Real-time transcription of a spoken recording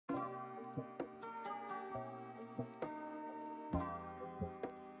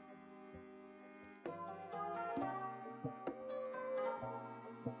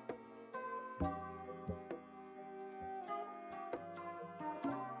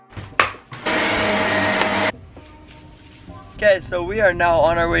Okay, so we are now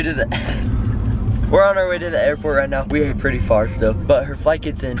on our way to the we're on our way to the airport right now. We are pretty far though, but her flight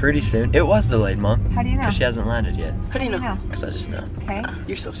gets in pretty soon. It was delayed, Mom. How do you know? Because she hasn't landed yet. How do you know? Because I just know. Okay.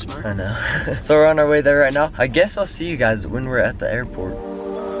 You're so smart. I know. So we're on our way there right now. I guess I'll see you guys when we're at the airport.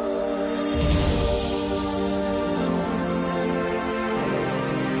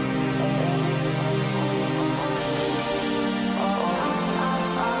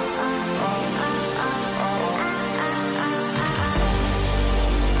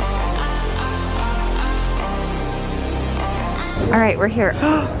 All right, we're here.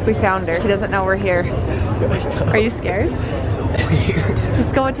 We found her. She doesn't know we're here. Are you scared?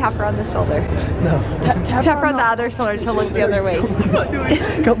 Just go and tap her on the shoulder. No. Tap her on the other shoulder to look the other way.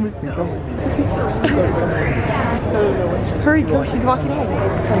 Come with me, come with me. Hurry, go. She's walking in.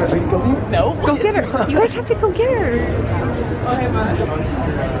 Are you going? No. Go get her. You guys have to go get her. Okay, Mom.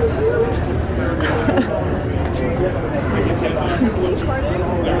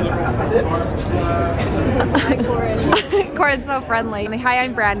 Corin's so friendly. Hi,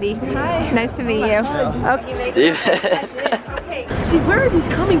 I'm Brandy. Hi. Nice to meet you. Okay. Steven. See, where are these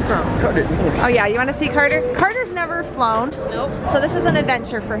coming from? Oh yeah, you want to see Carter? Carter's never flown. Nope. So this is an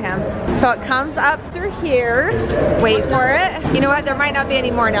adventure for him. So it comes up through here. Wait for it. You know what? There might not be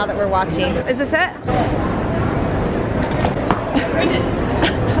any more now that we're watching. Is this it? Goodness.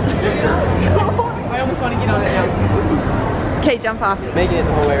 I almost want to get on it now. Okay, jump off. Make it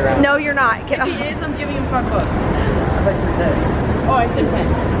the whole way around. No, you're not. Get If off. he is, I'm giving him $5. I thought you were dead. Oh, I said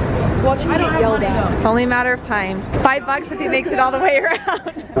 10. Watch him get yelled at. It's only a matter of time. $5 if he makes it all the way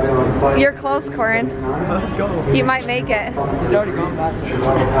around. You're close, Corin. Let's go. You might make it. He's already gone past it.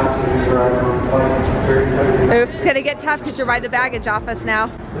 Oops, it's gonna get tough because you're by the baggage office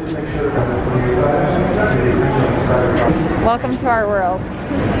now. Welcome to our world.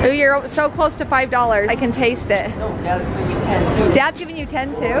 Ooh, you're so close to $5. I can taste it. No, Dad's giving me 10 too. Dad's giving you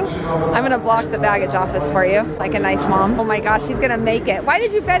 10 too? I'm gonna block the baggage office for you, like a nice mom. Oh my gosh, she's gonna make it. Why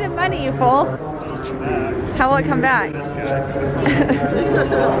did you bet him money, you fool? How will it come back?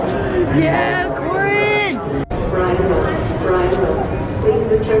 Yeah, Corin! Please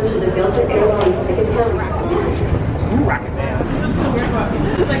return to the Delta Airlines ticket counter.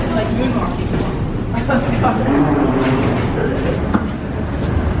 It's like moonwalking.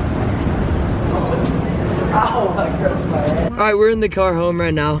 Alright, we're in the car home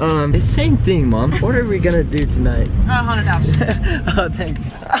right now. It's the same thing, Mom. What are we gonna do tonight? Haunted house. Oh, thanks.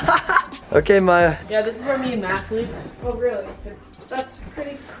 Okay, Maya. Yeah, this is where me and Matt sleep. Oh, really? That's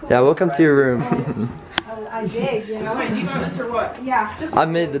pretty cool. Yeah, welcome to your room. I dig, you know? Wait, do you want this or what? Yeah, just I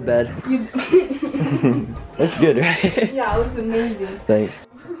made the bed. you. That's good, right? Yeah, it looks amazing. Thanks.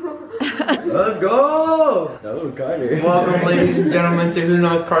 Let's go! Oh, Carter. Welcome, ladies and gentlemen, to Who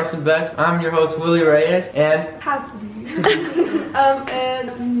Knows Carson Best. I'm your host, Willie Reyes, and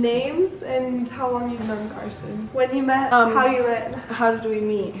And names and how long you've known Carson. When you met, how you met. How did we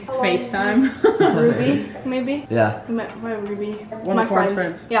meet? FaceTime. Ruby, maybe? Yeah. I met my Ruby. One of Corin's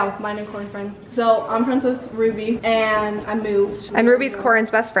friends. Yeah, mine and Corin's friend. So I'm friends with Ruby, and I moved. And Ruby's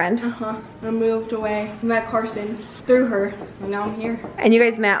Corin's best friend. I moved away. Met Carson through her, and now I'm here. And you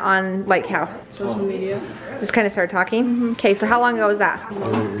guys met on, like, how? Social media. Just kind of started talking? Okay, so how long ago was that?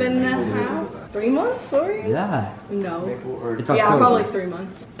 Been 3 months, sorry? Yeah. No. It's Yeah, October. probably 3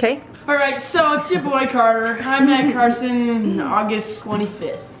 months. Okay. Alright, so it's your boy Carter. I met Carson August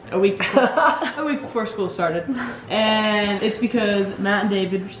 25th. A week before school started. And it's because Matt and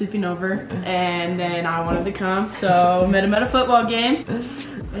David were sleeping over, and then I wanted to come, so met him at a football game.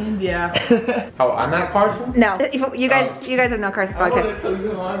 And yeah. oh, I'm at Carson? No, you guys have known Carson for a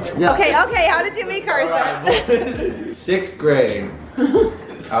long time. Yeah. Okay, how did you meet Carson? 6th grade.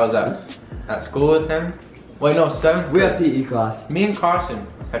 I was at school with him. Wait, no, 7th We grade. had PE class. Me and Carson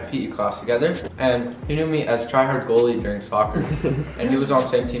had PE class together, and he knew me as tryhard goalie during soccer. And he was on the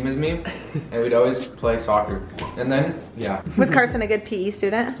same team as me, and we'd always play soccer. And then, yeah. Was Carson a good PE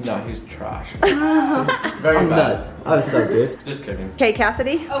student? No, he was trash. Very I'm bad. nuts. I was so good. Just kidding. Okay,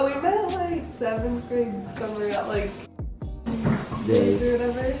 Cassidy? Oh, we met like 7th grade summer at like Days. or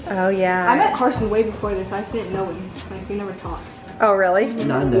whatever. Oh, yeah. I met Carson way before this. I just didn't know him. Like, we never talked. Oh, really?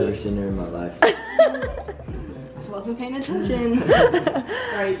 No, I've never seen her in my life. Just wasn't paying attention.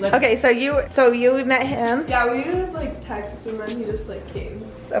 Alright, let's Okay, so you met him. Yeah, we would like text and then he just like came.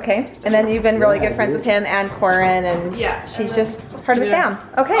 Okay, and then you've been really good friends with him and Corin, and Yeah. she's and just part of the Yeah. fam.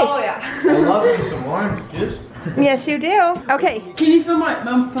 Okay. Oh yeah. I love me some orange juice. Yes, you do. Okay. Can you fill my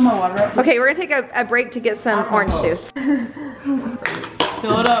water up? Okay, we're gonna take a break to get some orange juice.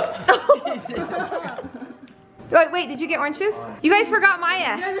 Fill it up. Wait, did you get orange juice? You guys forgot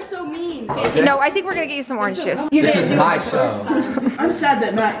Maya. You guys are so mean. No, I think we're gonna get you some orange juice. This is my show. I'm sad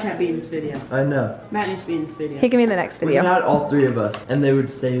that Matt can't be in this video. I know. Matt needs to be in this video. He can be in the next We video. can add all 3 of us, and they would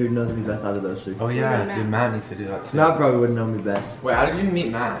say who knows me best out of those 3. Oh yeah, dude, Matt needs to do that too. Matt probably would know me best. Wait, how did you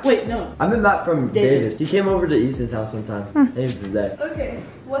meet Matt? Wait, no. I met Matt from David. David. He came over to Easton's house one time. And he was his dad. Okay,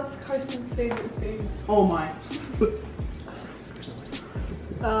 what's Carson's favorite food? Oh my.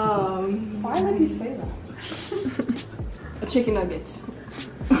 Why would you say that? Chicken nuggets.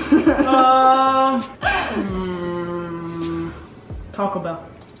 Taco Bell.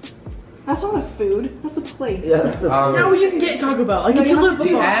 That's not a food. That's a place. Yeah, that's the No, you can get Taco Bell. Like, No, it's a you have little to The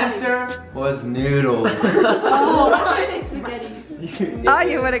do answer was noodles. Oh, I say spaghetti. Oh,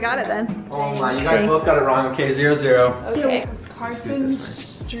 you would have got it then. Oh my, you guys both got it wrong. Okay, 0-0. Okay, what's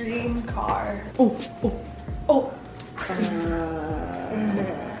Carson's dream car?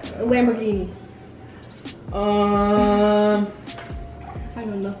 Lamborghini. I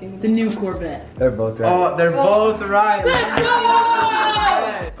know nothing. The new Corvette. They're both right. Oh, they're both right. Let's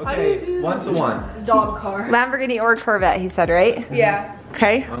go! Okay, 1-1. Dog car. Lamborghini or Corvette, he said, right? Yeah.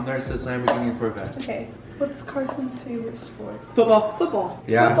 Okay. On there it says Lamborghini Corvette. Okay. What's Carson's favorite sport? Football. Football.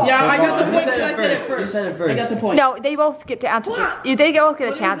 Yeah. Yeah, I got the You point said because I it said it first. first. You said it I first. got the point. No, they both get to answer. They both get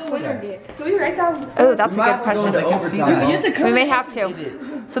a What chance. does the winner get? Can we write down? Oh, that's a might good have to go question. into overtime. You get the We code. may have to.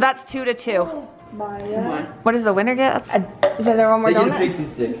 So that's 2-2. Maya. What does the winner get? Is there one more They get a donut? pixie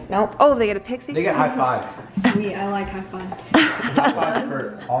stick. Nope. Oh, they get a pixie. They get high five. Sweet, I like high fives. High five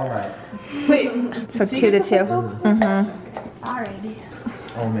for all night. Wait. So 2-2. Alrighty.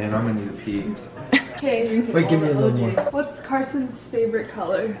 Oh man, I'm gonna need a pee. Okay. Wait, give me a little more. What's Carson's favorite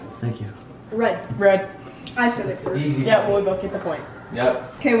color? Thank you. Red. Red. I said it first. Easy. Yeah, well, we both get the point.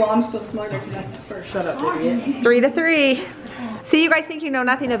 Yep. Okay, well, I'm still smarter because I said first. Shut up, idiot. 3-3. See, you guys think you know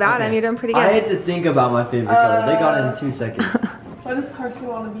nothing about him. You're doing pretty I had good. to think about my favorite color. They got it in 2 seconds. What does Carson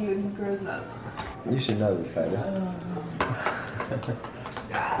want to be when he grows up? You should know this, kind of.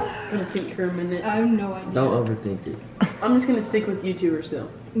 I'm gonna think for a minute. I have no idea. Don't overthink it. I'm just gonna stick with YouTuber still.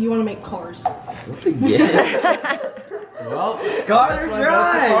 You want to make cars. What the get? Well, Carter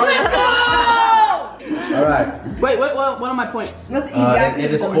drive! alright. Wait, what are my points? That's easy. I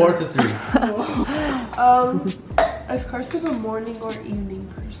It is could've 4-3. Is Carson a morning or evening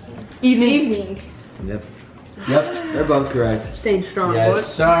person? Evening. Evening. Yep. Yep, they're both correct. Staying strong, Yes, boys.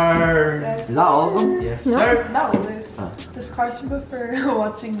 sir. Is that all of them? Yes, sir. No, there's. Does Carson prefer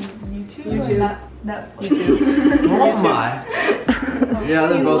watching YouTube? YouTube. Or Netflix? Oh my. Yeah,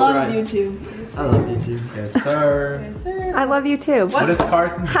 they're He both loves right. YouTube. I love you too. Yes, sir. Yes, sir. I love you too. What is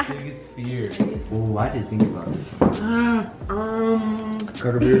Carson's biggest fear? Oh, I did think about this. Carter,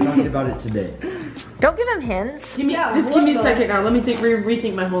 we were talking about it today. Don't give him hints. Give me, Yeah, just give me a what second now. Let me think,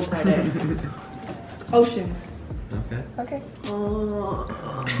 rethink my whole entire day. Oceans. Okay. Okay.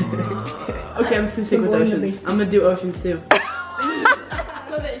 Okay, I'm just gonna stick with We're in the oceans. basement. I'm gonna do oceans too.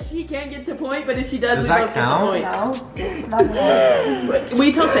 So that she can't get the point, but if she does, Does we that both count? get No. Not really. the point.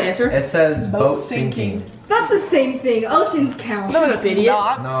 Wait till us to answer. It says boat sinking. That's the same thing. Oceans count. Shut up, idiot.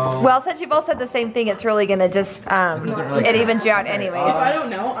 No. Well, since you both said the same thing, it's really gonna just really it evens you out If anyways. I don't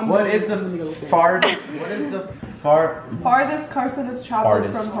know, I'm What going is the I'm gonna go with it. farthest? What is the far? Farthest Carson has traveled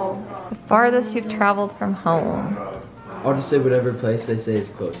Farthest. from home. Farthest you've traveled from home. I'll just say whatever place they say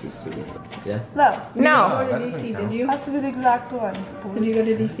is closest to me. Yeah? No. No. You that didn't go to doesn't DC, count. did you? Has to be the exact one. Did you go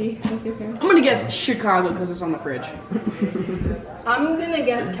to DC with your parents? I'm gonna guess Chicago because it's on the fridge. I'm gonna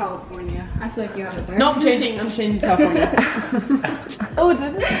guess California. I feel like you have it there. No, I'm changing to California. Oh,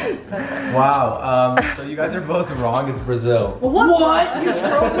 did it? Wow. So you guys are both wrong. It's Brazil. What? You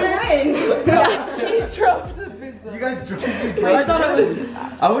drove in. Yeah, he drove to Brazil. You guys drove. I thought it was.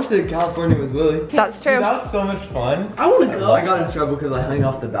 I went to California with Willie. That's true. Dude, that was so much fun. I want to go. I got in trouble because I hung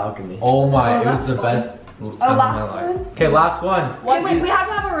off the balcony. Oh my, Oh, it was that's the fun. best time of my last life. one? Okay, last one. Okay, wait, we have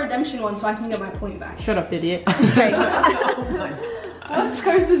to have a redemption one so I can get my point back. Shut up, idiot. What's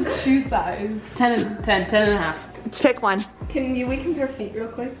Carson's shoe size? 10 and a half. Pick one. Can we compare feet real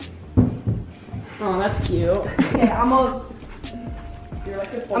quick? Oh, that's cute. Okay, I'm a You're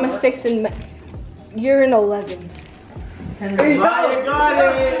like a 6 and you're an 11. I got it.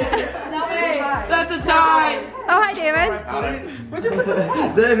 No way. That's a tie. Oh, hi, David.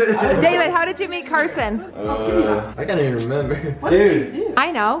 David, how did you meet Carson? I can't even remember. Dude,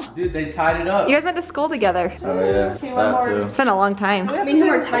 I know. they tied it up. You guys went to school together. Oh yeah, Okay, one more. It's been a long time. Me and him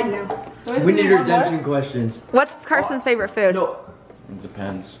are tied now. We need redemption questions. What's Carson's favorite food? No. It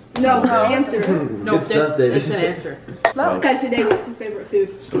depends. No, answer. No, Good stuff, David. that's an answer. Okay, today, what's his favorite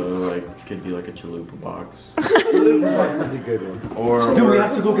food? So like, could be like a chalupa box. That's a good one. Or Dude, we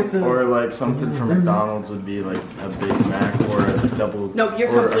have to go get the. Or like something from McDonald's would be like a Big Mac or a double. No, you're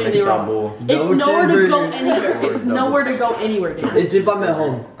or completely a wrong. McDouble. It's No nowhere to go cheeseburger. anywhere. Or It's double. nowhere to go anywhere, David. It's if I'm at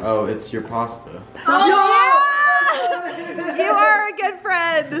home. Oh, it's your pasta. You are a good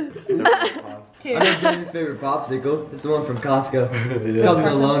friend. I know Jamie's favorite popsicle. It's the one from Costco. It's called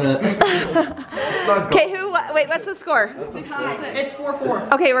Melona. Okay, wait, what's the score? It's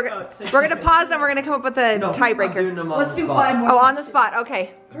 4-4. Okay, we're gonna pause and we're gonna come up with a tiebreaker. Let's do 5 more. Oh, on the spot.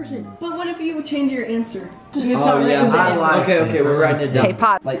 Okay. But what if you change your answer? Oh yeah. Okay, we're writing it down. Okay,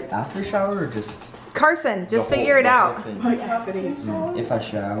 pause. Like after shower or just Carson, just figure it out. if I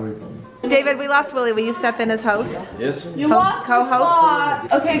shower then. David, we lost Willie. Will you step in as host? Yes. You lost your co-host?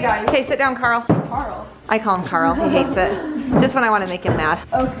 spot. Okay, guys. Okay, sit down, Carl. Carl. I call him Carl. He hates it. Just when I want to make him mad.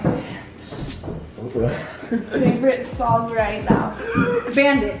 Okay. Favorite song right now?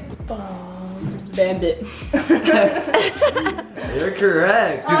 Bandit. Bandit. You're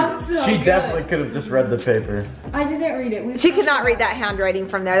correct. I'm so She good. definitely could have just read the paper. I didn't read it. She could not read that handwriting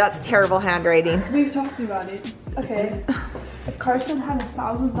from there. That's terrible handwriting. We've talked about it. Okay. If Carson had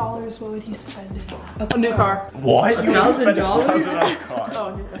 $1,000, what would he spend it on? A new car. What? You $1,000?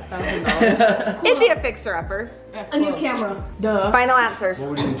 Oh, $1,000. It'd be a fixer-upper. A new camera. Duh. Final answers.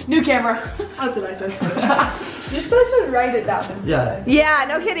 New camera. That's what I said. You still should write it down. Yeah. Yeah,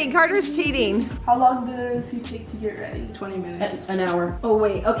 no kidding. Carter's cheating. How long does he take to get ready? 20 minutes. An hour. Oh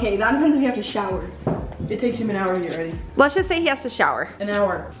wait, okay, that depends if you have to shower. It takes him an hour to get ready. Let's just say he has to shower. An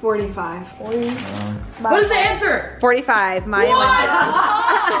hour. 45. What is the answer? 45. Maya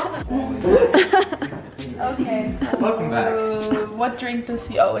Okay. Welcome back. What drink does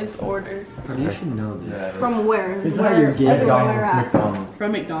he always order? You should know this. From where? It's not your game. Everywhere at. McDonald's.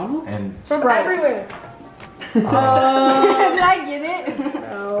 From McDonald's? And From everywhere. Did I get it?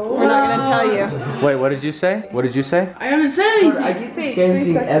 No. We're not gonna tell you. Wait, what did you say? What did you say? I haven't said anything. I get the same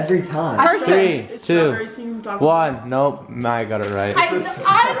thing every time. Carson. 3, It's 2, strawberry seed chocolate. 1. Nope, I got it right. I'm so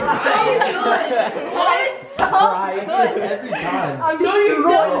good. Every time. I'm No, you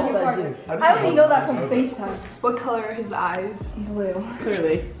don't. I only know that from FaceTime. What color are his eyes? Blue.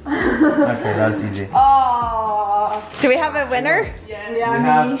 Clearly. Okay, that was easy. Aww. Do we have a winner?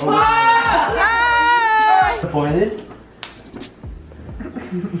 Yeah, me. Yay! The point is,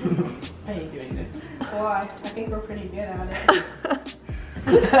 I hate doing this. Why? I think we're pretty good at it.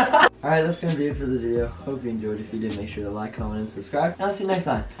 alright, that's gonna be it for the video. Hope you enjoyed. If you did, make sure to like, comment, and subscribe. And I'll see you next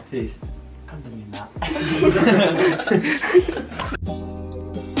time. Peace. I'm the new map.